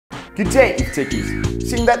Good day, Evetechies.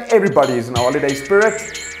 Seeing that everybody is in a holiday spirit,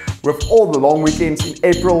 with all the long weekends in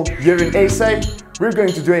April here in SA, we're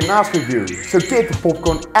going to do a nice review. So get the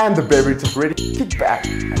popcorn and the beverages ready, kick back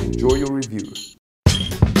and enjoy your review.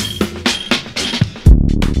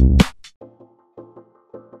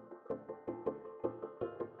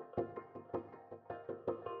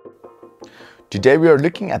 Today we are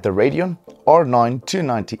looking at the Radeon R9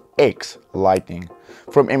 290X Lightning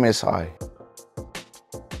from MSI.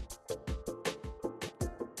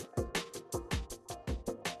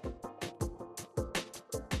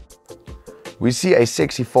 We see a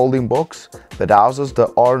sexy folding box that houses the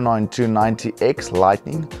R9 290X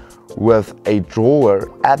Lightning with a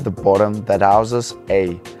drawer at the bottom that houses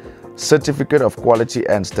a certificate of quality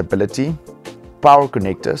and stability, power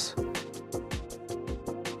connectors,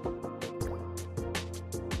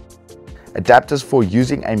 adapters for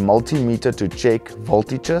using a multimeter to check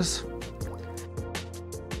voltages,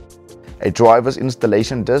 a driver's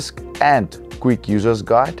installation disc and quick user's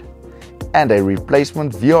guide, and a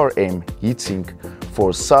replacement VRM heatsink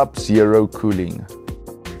for sub-zero cooling.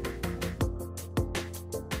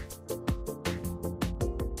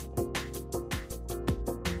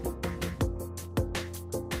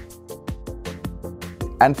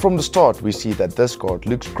 And from the start we see that this card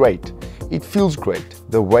looks great. It feels great.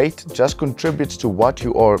 The weight just contributes to what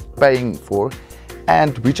you are paying for,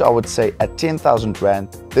 and which I would say at 10,000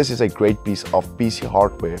 Rand, this is a great piece of PC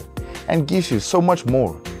hardware and gives you so much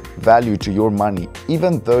more value to your money.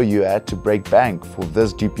 Even though you had to break bank for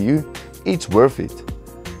this GPU, it's worth it.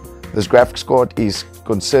 This graphics card is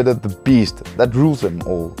considered the beast that rules them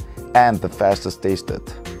all and the fastest tested.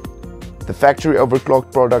 The factory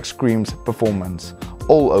overclocked product screams performance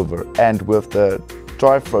all over, and with the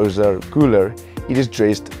Tri-Frozer cooler, it is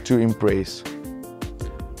dressed to impress.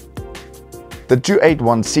 The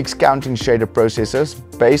 2816 counting shader processors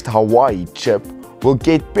based Hawaii chip will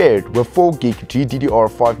get paired with 4GB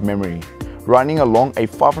GDDR5 memory, running along a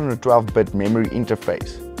 512-bit memory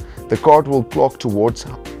interface. The card will clock towards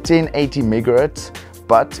 1080 MHz,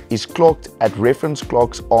 but is clocked at reference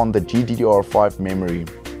clocks on the GDDR5 memory.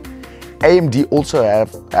 AMD also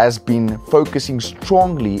has been focusing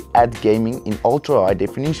strongly at gaming in ultra high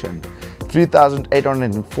definition,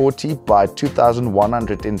 3840 by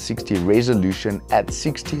 2160 resolution at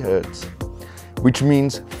 60 Hz, which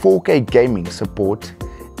means 4K gaming support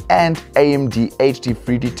and AMD HD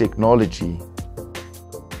 3D technology.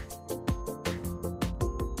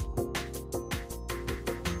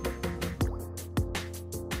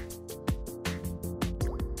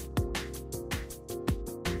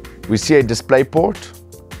 We see a display port,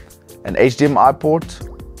 an HDMI port,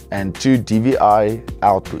 and 2 DVI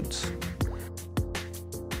outputs.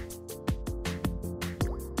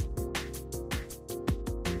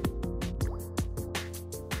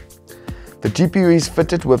 The GPU is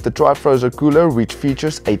fitted with the Tri-Frozer cooler, which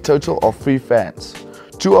features a total of 3 fans.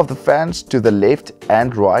 2 of the fans to the left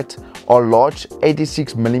and right are large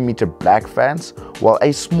 86mm black fans, while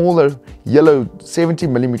a smaller yellow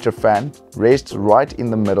 70mm fan rests right in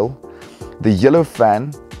the middle. The yellow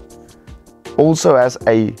fan also has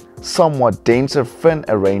a somewhat denser fin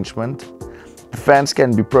arrangement. The fans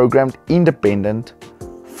can be programmed independent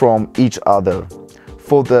from each other.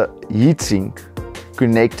 For the heatsink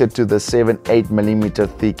connected to the 7-8mm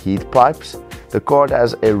thick heat pipes, the card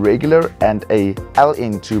has a regular and a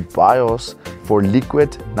LN2 BIOS for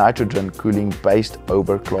liquid nitrogen cooling based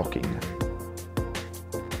overclocking.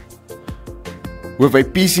 With a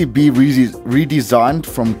PCB redesigned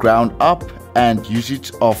from ground up and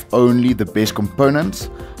usage of only the best components,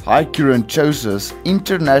 High Current chooses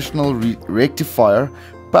international rectifier,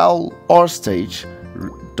 PAL R-stage,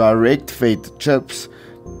 direct fed chips,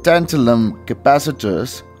 tantalum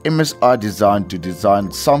capacitors, MSI designed to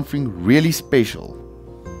design something really special.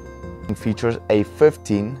 It features a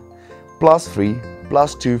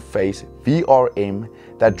 15+3+2 phase VRM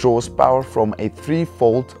that draws power from a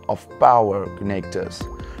 3-fold of power connectors,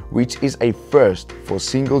 which is a first for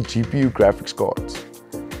single GPU graphics cards.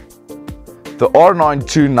 The R9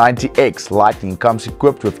 290X Lightning comes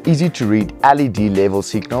equipped with easy-to-read LED level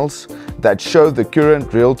signals that show the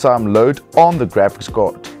current real-time load on the graphics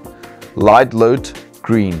card. Light load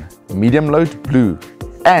green, medium load blue,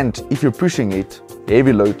 and if you're pushing it,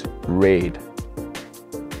 heavy load red.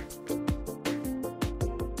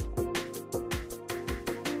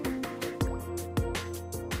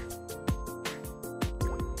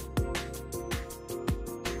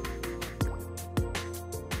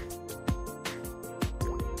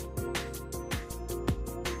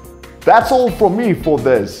 That's all from me for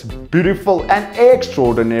this beautiful and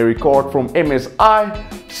extraordinary card from MSI.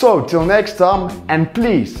 So till next time, and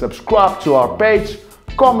please subscribe to our page,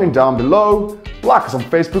 comment down below, like us on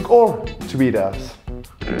Facebook or tweet us.